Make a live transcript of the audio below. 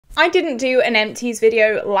I didn't do an empties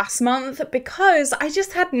video last month because I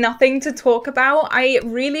just had nothing to talk about. I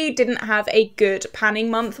really didn't have a good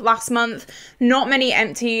panning month last month. Not many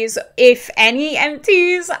empties, if any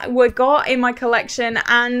empties, were got in my collection,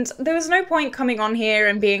 and there was no point coming on here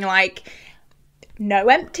and being like, no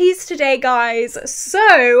empties today, guys.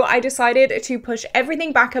 So I decided to push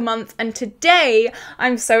everything back a month, and today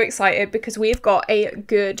I'm so excited because we've got a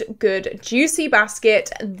good juicy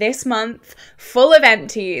basket this month full of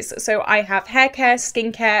empties. So I have hair care,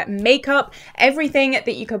 skincare, makeup, everything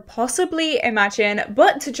that you could possibly imagine.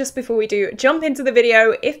 But just before we do jump into the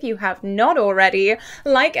video, if you have not already,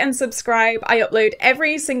 like and subscribe. I upload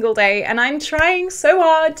every single day and I'm trying so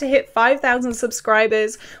hard to hit 5,000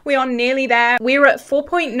 subscribers. We are nearly there. We're at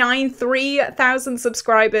 4.93 thousand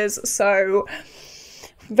subscribers, so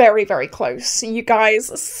very close, you guys,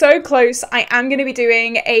 so close. I am going to be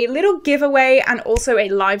doing a little giveaway and also a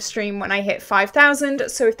live stream when I hit 5,000,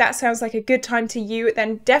 so if that sounds like a good time to you,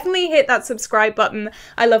 then definitely hit that subscribe button.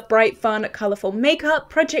 I love bright, fun, colourful makeup,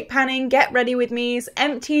 project panning, get ready with me's,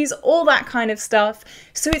 empties, all that kind of stuff,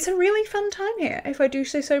 so it's a really fun time here, if I do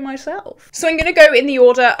say so myself. So I'm going to go in the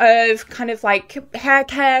order of kind of like hair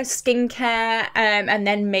care, skincare, and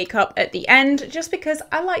then makeup at the end, just because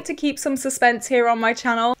I like to keep some suspense here on my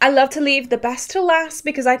channel. I love to leave the best to last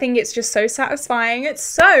because I think it's just so satisfying.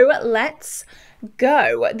 So let's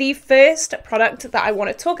go. The first product that I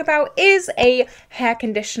want to talk about is a hair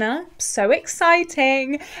conditioner. So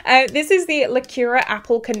exciting. This is the Lacura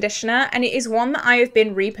Apple Conditioner, and it is one that I have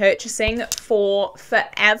been repurchasing for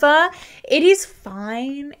forever. It is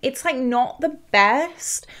fine. It's like not the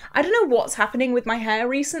best. I don't know what's happening with my hair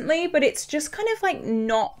recently, but it's just kind of like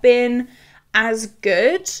not been as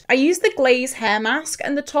good. I use the glaze hair mask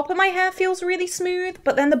and the top of my hair feels really smooth,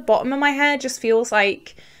 but then the bottom of my hair just feels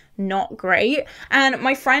like not great. And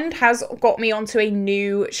my friend has got me onto a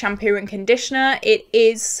new shampoo and conditioner. It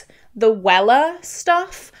is the Wella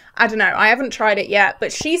stuff. I don't know, I haven't tried it yet,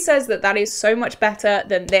 but she says that that is so much better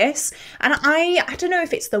than this. And I don't know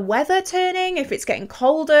if it's the weather turning, if it's getting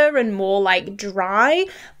colder and more like dry,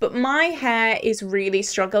 but my hair is really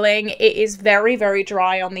struggling. It is very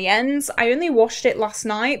dry on the ends. I only washed it last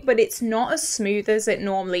night, but it's not as smooth as it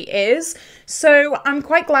normally is. So I'm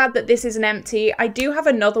quite glad that this is an empty. I do have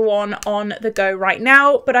another one on the go right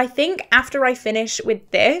now, but I think after I finish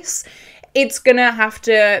with this, it's gonna have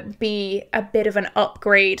to be a bit of an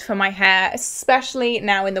upgrade for my hair, especially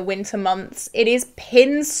now in the winter months. It is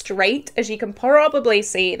pin straight, as you can probably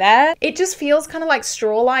see there. It just feels kind of like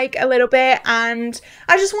straw-like a little bit, and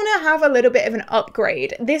I just want to have a little bit of an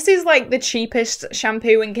upgrade. This is like the cheapest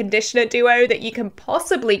shampoo and conditioner duo that you can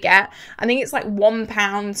possibly get. I think it's like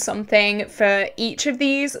 £1 something for each of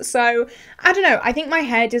these, so I don't know, I think my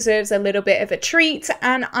hair deserves a little bit of a treat,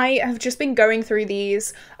 and I have just been going through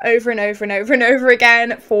these over and over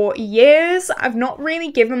again for years. I've not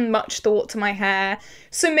really given much thought to my hair,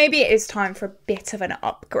 so maybe it is time for a bit of an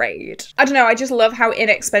upgrade. I don't know, I just love how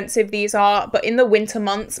inexpensive these are, but in the winter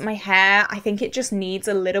months, my hair, I think it just needs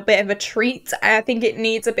a little bit of a treat. I think it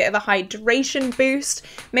needs a bit of a hydration boost.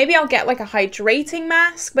 Maybe I'll get like a hydrating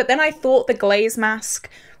mask, but then I thought the glaze mask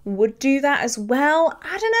would do that as well.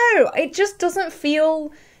 I don't know, it just doesn't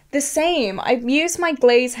feel the same. I used my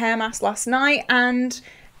glaze hair mask last night and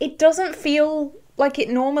it doesn't feel like it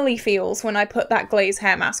normally feels when I put that glaze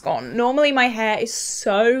hair mask on. Normally my hair is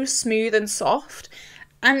so smooth and soft,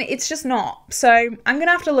 and it's just not. So I'm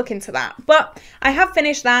gonna have to look into that. But I have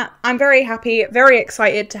finished that. I'm very happy, very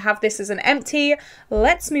excited to have this as an empty.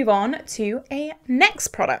 Let's move on to a next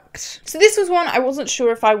product. So this was one I wasn't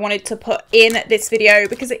sure if I wanted to put in this video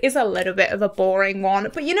because it is a little bit of a boring one,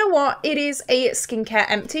 but you know what? It is a skincare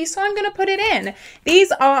empty, so I'm gonna put it in.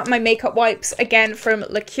 These are my makeup wipes, again from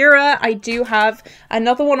Lacura. I do have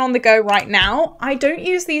another one on the go right now. I don't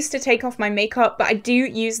use these to take off my makeup, but I do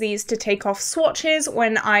use these to take off swatches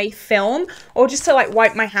when I film, or just to like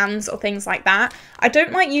wipe my hands or things like that. I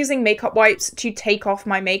don't like using makeup wipes to take off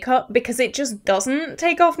my makeup because it just doesn't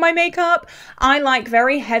take off my makeup. I like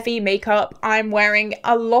very heavy makeup. I'm wearing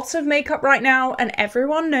a lot of makeup right now and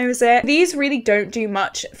everyone knows it. These really don't do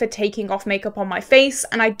much for taking off makeup on my face,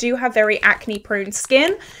 and I do have very acne prone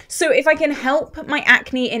skin, so if I can help my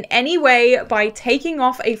acne in any way by taking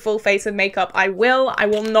off a full face of makeup, I will. I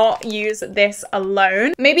will not use this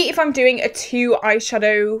alone. Maybe if I'm doing a 2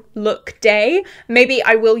 eyeshadow look day, maybe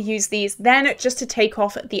I will use these then just to take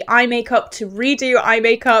off the eye makeup, to redo eye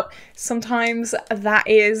makeup. Sometimes that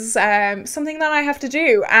is something that I have to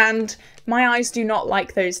do, and My eyes do not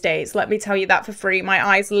like those days, let me tell you that for free. My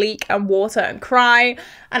eyes leak and water and cry,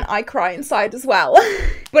 and I cry inside as well.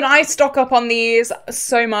 But I stock up on these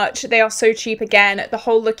so much. They are so cheap again. The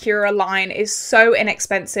whole Lacura line is so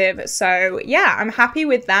inexpensive. So yeah, I'm happy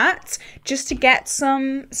with that, just to get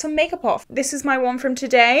some makeup off. This is my one from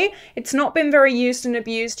today. It's not been very used and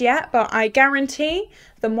abused yet, but I guarantee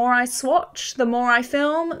the more I swatch, the more I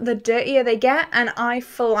film, the dirtier they get, and I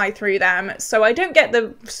fly through them. So I don't get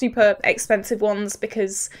the super expensive ones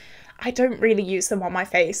because I don't really use them on my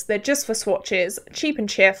face. They're just for swatches, cheap and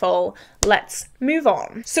cheerful. Let's move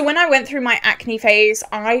on. So when I went through my acne phase,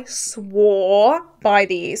 I swore by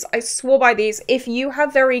these. I swore by these. If you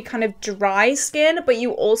have very kind of dry skin, but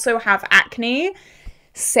you also have acne,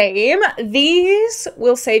 same. These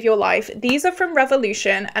will save your life. These are from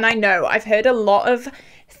Revolution, and I know I've heard a lot of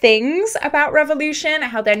things about Revolution,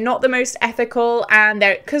 how they're not the most ethical, and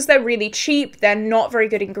because they're really cheap, they're not very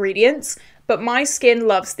good ingredients. But my skin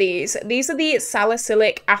loves these. These are the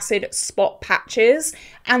salicylic acid spot patches,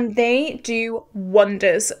 and they do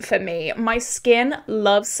wonders for me. My skin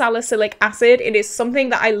loves salicylic acid. It is something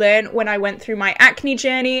that I learned when I went through my acne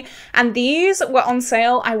journey, and these were on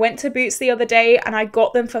sale. I went to Boots the other day and I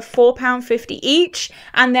got them for £4.50 each,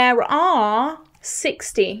 and there are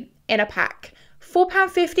 60 in a pack.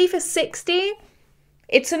 £4.50 for 60?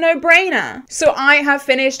 It's a no-brainer. So I have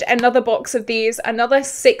finished another box of these. Another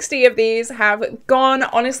 60 of these have gone.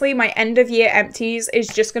 Honestly, my end of year empties is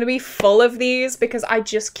just going to be full of these because I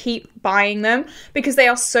just keep buying them because they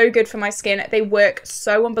are so good for my skin. They work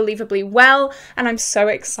so unbelievably well, and I'm so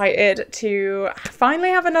excited to finally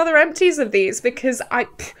have another empties of these because I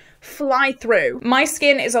fly through. My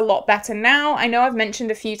skin is a lot better now. I know I've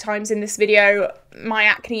mentioned a few times in this video, my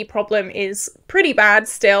acne problem is pretty bad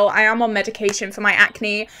still. I am on medication for my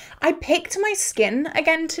acne. I picked my skin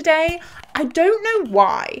again today. I don't know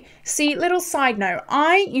why. See, little side note,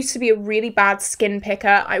 I used to be a really bad skin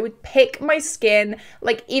picker. I would pick my skin,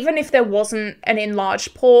 like even if there wasn't an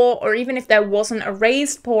enlarged pore or even if there wasn't a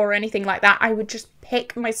raised pore or anything like that, I would just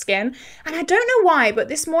pick my skin. And I don't know why, but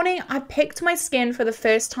this morning I picked my skin for the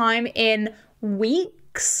first time in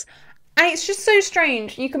weeks. And it's just so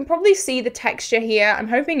strange. You can probably see the texture here. I'm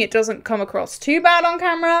hoping it doesn't come across too bad on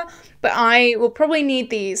camera, but I will probably need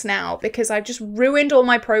these now because I've just ruined all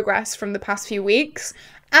my progress from the past few weeks,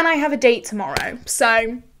 and I have a date tomorrow.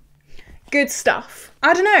 So, good stuff.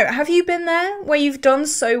 I don't know, have you been there where you've done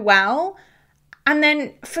so well and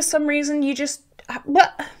then for some reason you just,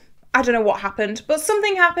 I don't know what happened, but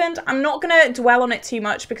something happened. I'm not going to dwell on it too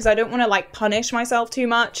much because I don't want to like punish myself too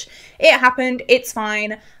much. It happened. It's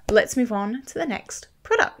fine. Let's move on to the next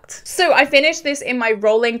product. So I finished this in my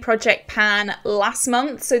rolling project pan last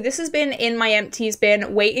month. So this has been in my empties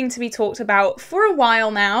bin waiting to be talked about for a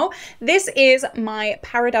while now. This is my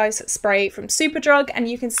Paradise spray from Superdrug, and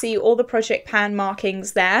you can see all the project pan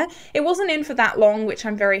markings there. It wasn't in for that long, which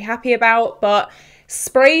I'm very happy about, but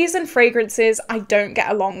sprays and fragrances I don't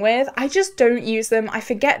get along with. I just don't use them. I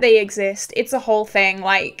forget they exist. It's a whole thing.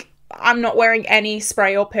 Like, I'm not wearing any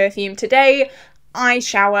spray or perfume today. I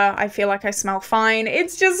shower, I feel like I smell fine.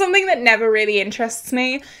 It's just something that never really interests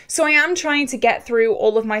me. So I am trying to get through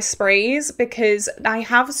all of my sprays because I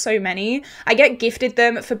have so many. I get gifted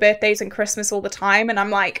them for birthdays and Christmas all the time, and I'm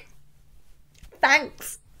like,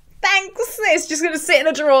 thanks. It's just gonna sit in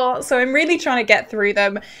a drawer. So I'm really trying to get through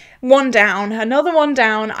them. One down, another one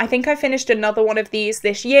down. I think I finished another one of these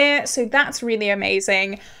this year, so that's really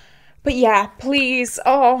amazing. But yeah, please,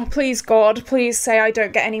 oh, please God, please say I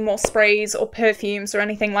don't get any more sprays or perfumes or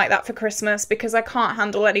anything like that for Christmas because I can't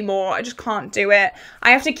handle any more. I just can't do it. I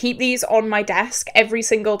have to keep these on my desk every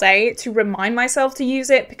single day to remind myself to use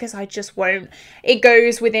it because I just won't. It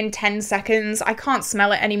goes within 10 seconds. I can't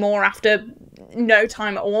smell it anymore after no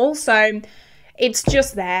time at all. So it's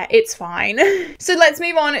just there. It's fine. So let's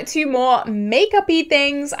move on to more makeup-y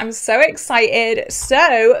things. I'm so excited.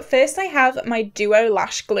 So first I have my Duo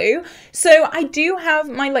Lash Glue. So I do have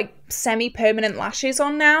my like semi-permanent lashes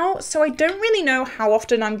on now. So I don't really know how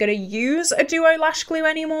often I'm going to use a Duo Lash Glue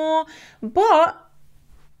anymore. But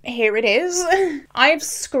here it is. I've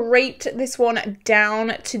scraped this one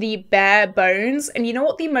down to the bare bones. And you know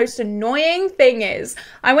what the most annoying thing is?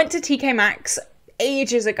 I went to TK Maxx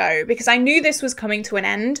ages ago because I knew this was coming to an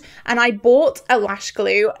end, and I bought a lash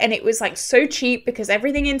glue, and it was like so cheap because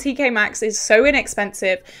everything in TK Maxx is so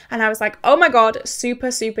inexpensive, and I was like, oh my god,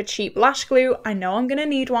 super cheap lash glue. I know I'm gonna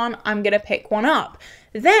need one. I'm gonna pick one up.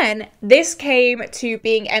 Then this came to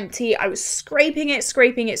being empty. I was scraping it,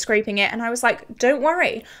 and I was like, don't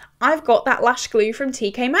worry, I've got that lash glue from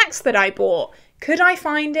TK Maxx that I bought. Could I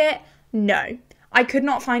find it? No, I could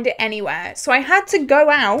not find it anywhere. So I had to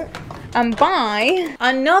go out and buy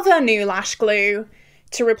another new lash glue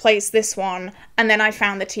to replace this one, and then I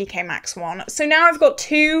found the TK Maxx one. So now I've got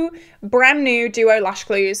 2 brand new Duo lash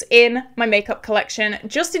glues in my makeup collection,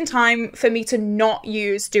 just in time for me to not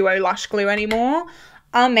use Duo lash glue anymore.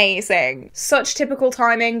 Amazing. Such typical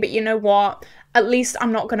timing, but you know what? At least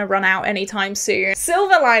I'm not going to run out anytime soon.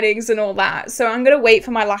 Silver linings and all that. So I'm going to wait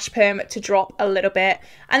for my lash perm to drop a little bit,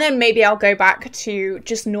 and then maybe I'll go back to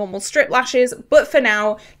just normal strip lashes. But for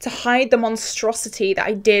now, to hide the monstrosity that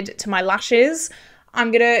I did to my lashes, I'm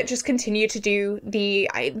gonna just continue to do these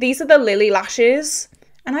are the Lily lashes,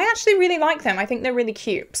 and I actually really like them. I think they're really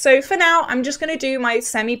cute. So for now, I'm just gonna do my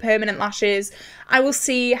semi-permanent lashes. I will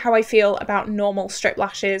see how I feel about normal strip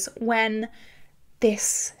lashes when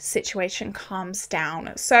this situation calms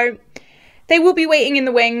down. So they will be waiting in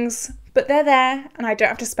the wings, but they're there, and I don't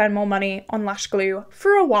have to spend more money on lash glue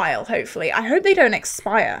for a while, hopefully. I hope they don't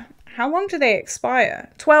expire. How long do they expire?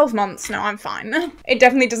 12 months. No, I'm fine. It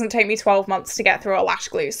definitely doesn't take me 12 months to get through a lash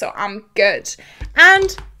glue, so I'm good.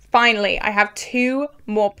 And finally, I have 2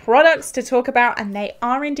 more products to talk about, and they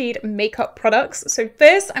are indeed makeup products. So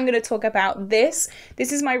first, I'm going to talk about this.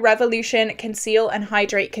 This is my Revolution Conceal and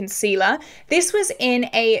Hydrate Concealer. This was in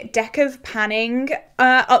a Deck of Panning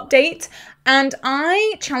update, and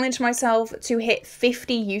I challenged myself to hit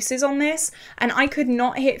 50 uses on this, and I could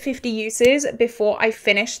not hit 50 uses before I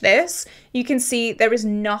finished this. You can see there is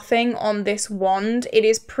nothing on this wand. It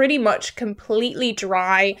is pretty much completely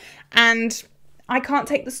dry, and I can't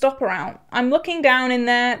take the stopper out. I'm looking down in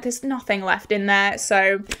there, there's nothing left in there,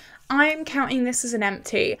 so I'm counting this as an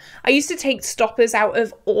empty. I used to take stoppers out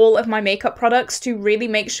of all of my makeup products to really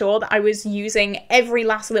make sure that I was using every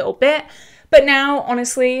last little bit, but now,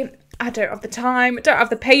 honestly, I don't have the time, don't have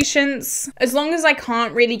the patience. As long as I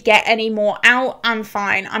can't really get any more out, I'm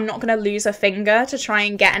fine. I'm not going to lose a finger to try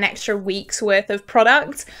and get an extra week's worth of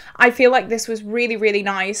product. I feel like this was really, really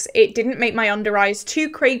nice. It didn't make my under eyes too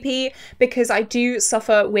crepey because I do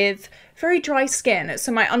suffer with very dry skin,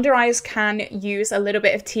 so my under eyes can use a little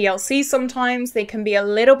bit of TLC sometimes. They can be a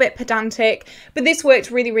little bit pedantic, but this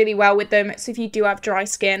worked really, really well with them. So if you do have dry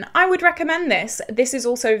skin, I would recommend this. This is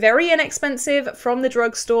also very inexpensive from the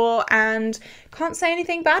drugstore, and can't say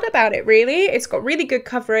anything bad about it, really. It's got really good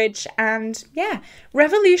coverage, and yeah,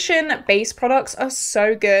 Revolution base products are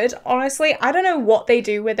so good. Honestly, I don't know what they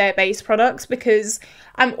do with their base products because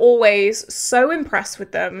I'm always so impressed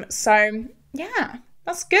with them. So yeah.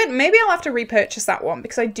 That's good. Maybe I'll have to repurchase that one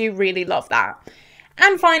because I do really love that.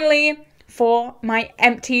 And finally, for my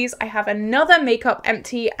empties, I have another makeup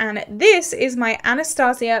empty, and this is my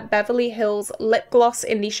Anastasia Beverly Hills lip gloss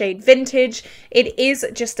in the shade Vintage. It is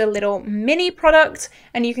just a little mini product,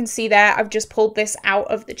 and you can see there I've just pulled this out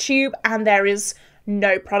of the tube and there is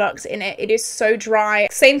no product in it. It is so dry.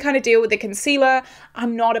 Same kind of deal with the concealer.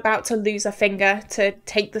 I'm not about to lose a finger to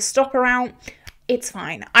take the stopper out. It's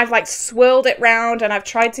fine. I've like swirled it round and I've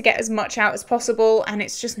tried to get as much out as possible, and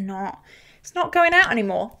it's just not going out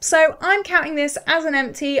anymore. So I'm counting this as an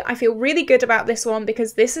empty. I feel really good about this one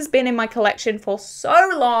because this has been in my collection for so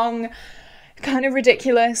long. Kind of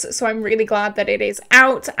ridiculous. So I'm really glad that it is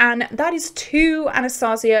out. And that is 2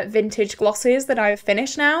 Anastasia vintage glosses that I have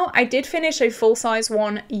finished now. I did finish a full-size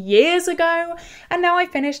one years ago, and now I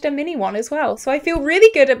finished a mini one as well. So I feel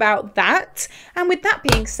really good about that. And with that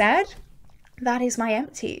being said, that is my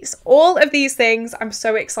empties. All of these things I'm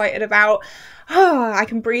so excited about. Oh, I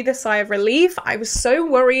can breathe a sigh of relief. I was so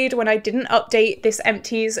worried when I didn't update this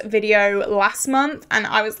empties video last month, and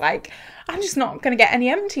I was like, I'm just not going to get any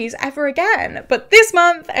empties ever again. But this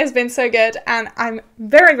month has been so good, and I'm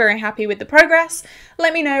very, very happy with the progress.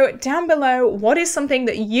 Let me know down below what is something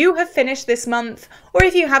that you have finished this month, or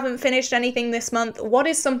if you haven't finished anything this month, what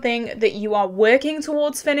is something that you are working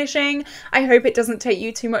towards finishing. I hope it doesn't take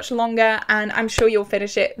you too much longer, and I'm sure you'll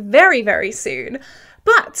finish it very, very soon.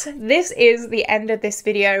 But this is the end of this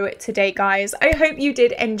video today, guys. I hope you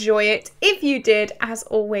did enjoy it. If you did, as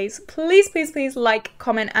always, please, please, please like,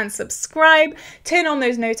 comment, and subscribe. Turn on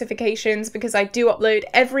those notifications because I do upload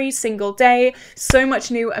every single day. So much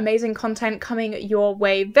new, amazing content coming your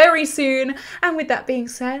way very soon. And with that being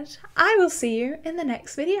said, I will see you in the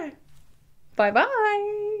next video.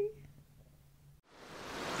 Bye-bye.